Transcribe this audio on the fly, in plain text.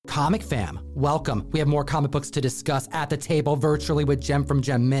Comic fam, welcome. We have more comic books to discuss at the table virtually with Jem from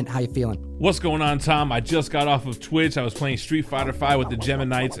Gem Mint. How you feeling? What's going on, Tom? I just got off of Twitch. I was playing Street Fighter V with the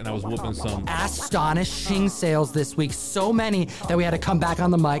Geminites, and I was whooping some astonishing sales this week. So many that we had to come back on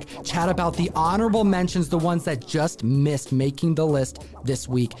the mic, chat about the honorable mentions, the ones that just missed making the list this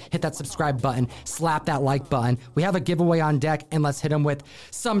week. Hit that subscribe button, slap that like button. We have a giveaway on deck, and let's hit them with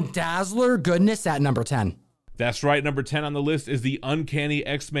some Dazzler goodness at number 10. That's right, number 10 on the list is the Uncanny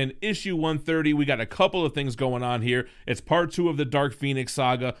X-Men issue 130. We got a couple of things going on here. It's part 2 of the Dark Phoenix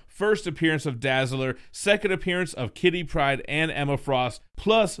saga, first appearance of Dazzler, second appearance of Kitty Pryde and Emma Frost,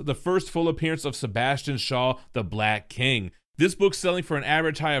 plus the first full appearance of Sebastian Shaw, the Black King. This book's selling for an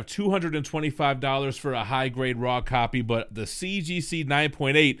average high of $225 for a high-grade raw copy, but the CGC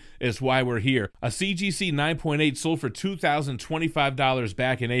 9.8 is why we're here. A CGC 9.8 sold for $2,025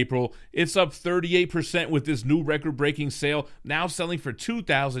 back in April. It's up 38% with this new record-breaking sale, now selling for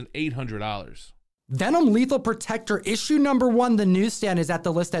 $2,800. Venom Lethal Protector issue number 1, the newsstand, is at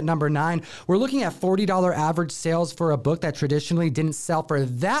the list at number 9. We're looking at $40 average sales for a book that traditionally didn't sell for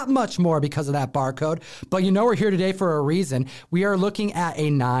that much more because of that barcode. But you know we're here today for a reason. We are looking at a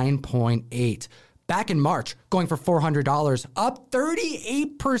 9.8. Back in March, going for $400, up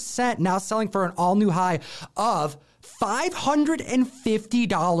 38%, now selling for an all-new high of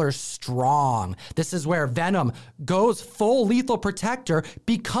 $550 strong. This is where Venom goes full Lethal Protector,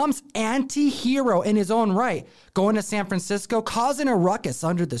 becomes anti-hero in his own right, going to San Francisco, causing a ruckus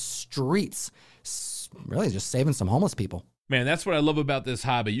under the streets. Really just saving some homeless people. Man, that's what I love about this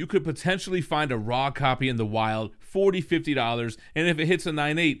hobby. You could potentially find a raw copy in the wild, $40, $50, and if it hits a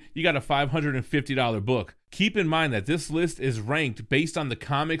 9.8, you got a $550 book. Keep in mind that this list is ranked based on the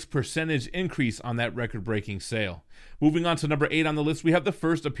comics percentage increase on that record-breaking sale. Moving on to number 8 on the list, we have the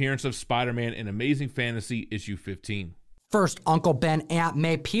first appearance of Spider-Man in Amazing Fantasy issue 15. First, Uncle Ben, Aunt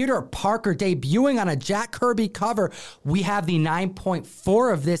May, Peter Parker debuting on a Jack Kirby cover. We have the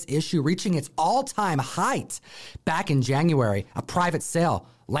 9.4 of this issue reaching its all-time height back in January. A private sale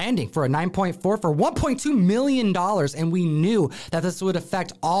landing for a 9.4 for $1.2 million, and we knew that this would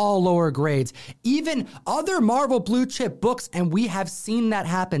affect all lower grades, even other Marvel blue chip books, and we have seen that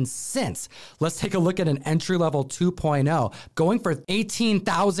happen since. Let's take a look at an entry-level 2.0. Going for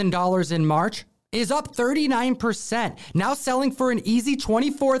 $18,000 in March, is up 39%, now selling for an easy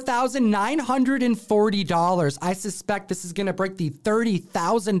 $24,940. I suspect this is going to break the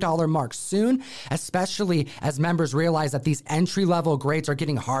 $30,000 mark soon, especially as members realize that these entry-level grades are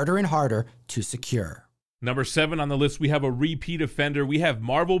getting harder and harder to secure. Number 7 on the list, we have a repeat offender. We have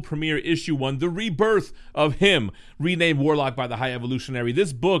Marvel Premiere Issue 1, The Rebirth of Him, renamed Warlock by the High Evolutionary.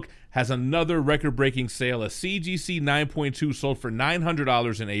 This book has another record-breaking sale. A CGC 9.2 sold for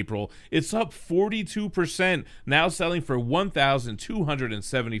 $900 in April. It's up 42%, now selling for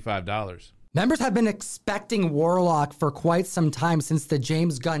 $1,275. Members have been expecting Warlock for quite some time since the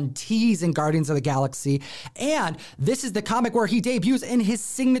James Gunn tease in Guardians of the Galaxy, and this is the comic where he debuts in his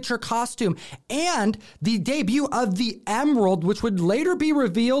signature costume, and the debut of the Emerald, which would later be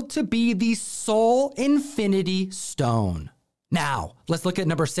revealed to be the Soul Infinity Stone. Now, let's look at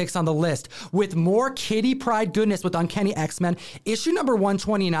number 6 on the list. With more Kitty Pryde goodness with Uncanny X-Men, issue number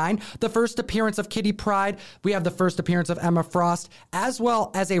 129, the first appearance of Kitty Pryde. We have the first appearance of Emma Frost, as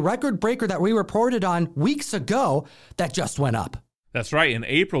well as a record breaker that we reported on weeks ago that just went up. That's right. In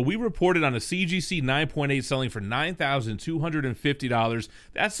April, we reported on a CGC 9.8 selling for $9,250.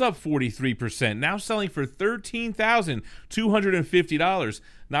 That's up 43%, now selling for $13,250.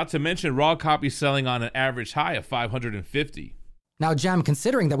 Not to mention raw copies selling on an average high of $550. Now, Jem,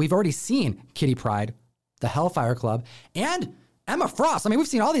 considering that we've already seen Kitty Pryde, the Hellfire Club, and Emma Frost, I mean, we've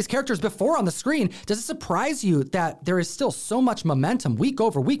seen all these characters before on the screen. Does it surprise you that there is still so much momentum week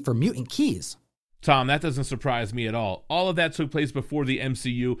over week for Mutant Keys? Tom, that doesn't surprise me at all. All of that took place before the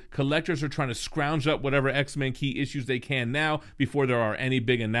MCU. Collectors are trying to scrounge up whatever X-Men key issues they can now before there are any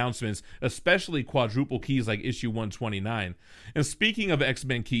big announcements, especially quadruple keys like issue 129. And speaking of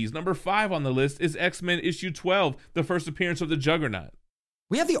X-Men keys, number 5 on the list is X-Men issue 12, the first appearance of the Juggernaut.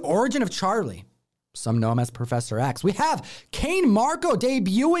 We have the origin of Charlie. Some know him as Professor X. We have Kane Marco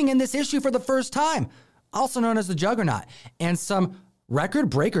debuting in this issue for the first time, also known as the Juggernaut, and some record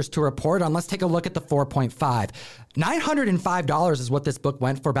breakers to report on. Let's take a look at the 4.5. $905 is what this book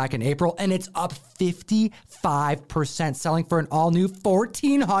went for back in April, and it's up 55%, selling for an all-new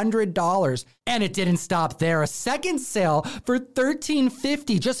 $1,400. And it didn't stop there. A second sale for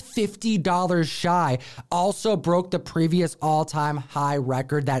 $1,350, just $50 shy, also broke the previous all-time high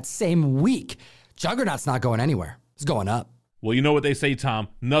record that same week. Juggernaut's not going anywhere. It's going up. Well, you know what they say, Tom.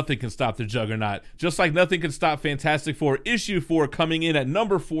 Nothing can stop the Juggernaut. Just like nothing can stop Fantastic Four issue 4 coming in at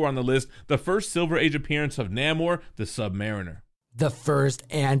number 4 on the list, the first Silver Age appearance of Namor, the Submariner. The first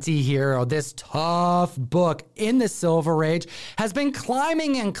anti-hero. This tough book in the Silver Age has been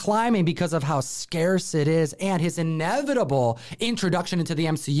climbing and climbing because of how scarce it is, and his inevitable introduction into the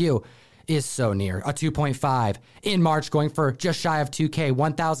MCU is so near. A 2.5 in March, going for just shy of $2K,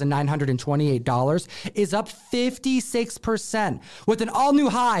 $1,928, is up 56% with an all-new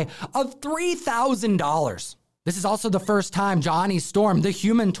high of $3,000. This is also the first time Johnny Storm, the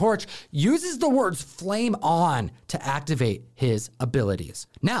Human Torch, uses the words flame on to activate his abilities.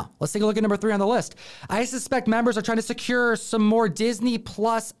 Now, let's take a look at number 3 on the list. I suspect members are trying to secure some more Disney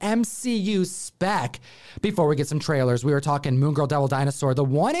Plus MCU spec. Before we get some trailers, we were talking Moon Girl Devil Dinosaur, the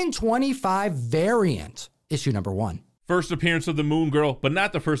 1 in 25 variant, issue number 1. First appearance of the Moon Girl, but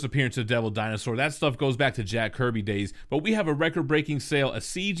not the first appearance of Devil Dinosaur. That stuff goes back to Jack Kirby days. But we have a record-breaking sale, a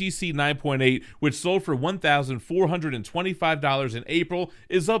CGC 9.8, which sold for $1,425 in April,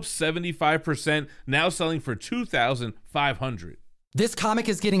 is up 75%, now selling for $2,500. This comic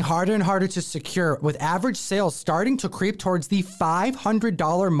is getting harder and harder to secure, with average sales starting to creep towards the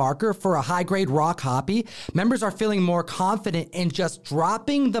 $500 marker for a high-grade raw copy. Members are feeling more confident in just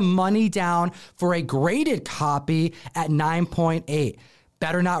dropping the money down for a graded copy at 9.8.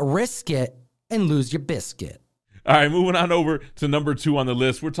 Better not risk it and lose your biscuit. All right, moving on over to number 2 on the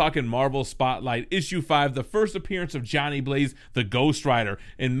list. We're talking Marvel Spotlight, issue 5, the first appearance of Johnny Blaze, the Ghost Rider.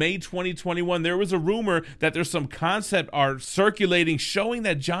 In May 2021, there was a rumor that there's some concept art circulating showing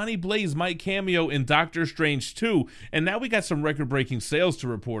that Johnny Blaze might cameo in Doctor Strange 2, and now we got some record-breaking sales to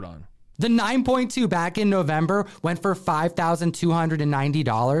report on. The 9.2 back in November went for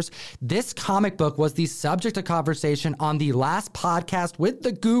 $5,290. This comic book was the subject of conversation on the last podcast with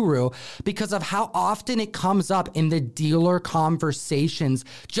the Guru because of how often it comes up in the dealer conversations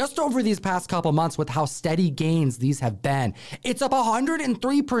just over these past couple months with how steady gains these have been. It's up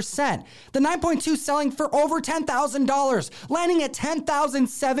 103%. The 9.2 selling for over $10,000, landing at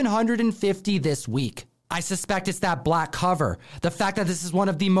 $10,750 this week. I suspect it's that black cover. The fact that this is one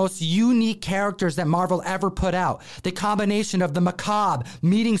of the most unique characters that Marvel ever put out. The combination of the macabre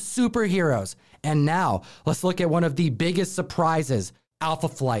meeting superheroes. And now, let's look at one of the biggest surprises. Alpha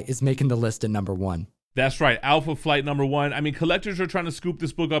Flight is making the list at number 1. That's right, Alpha Flight number 1. I mean, collectors are trying to scoop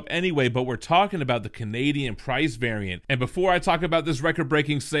this book up anyway, but we're talking about the Canadian price variant. And before I talk about this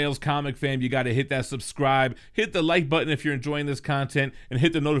record-breaking sales, comic fam, you got to hit that subscribe, hit the like button if you're enjoying this content, and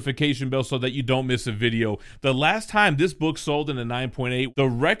hit the notification bell so that you don't miss a video. The last time this book sold in a 9.8, the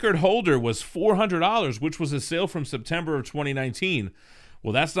record holder was $400, which was a sale from September of 2019.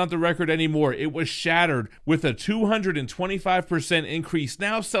 Well, that's not the record anymore. It was shattered with a 225% increase,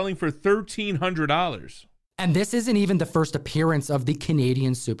 now selling for $1,300. And this isn't even the first appearance of the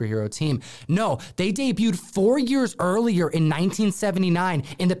Canadian superhero team. No, they debuted 4 years earlier in 1979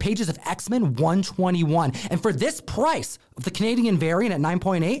 in the pages of X-Men 121. And for this price of the Canadian variant at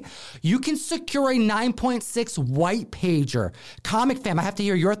 9.8, you can secure a 9.6 white pager. Comic fam, I have to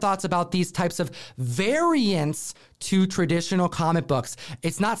hear your thoughts about these types of variants to traditional comic books.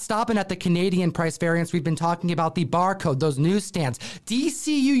 It's not stopping at the Canadian price variants. We've been talking about the barcode, those newsstands, DCU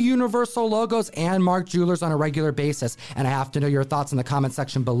Universal logos, and Mark Jewelers on a regular basis. And I have to know your thoughts in the comment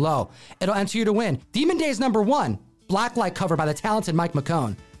section below. It'll enter you to win Demon Days number 1, Blacklight cover by the talented Mike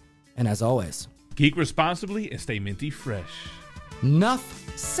McKone. And as always, geek responsibly and stay minty fresh.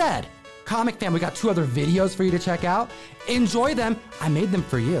 Enough said. Comic fam, we got 2 other videos for you to check out. Enjoy them. I made them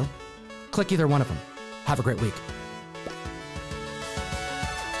for you. Click either one of them. Have a great week.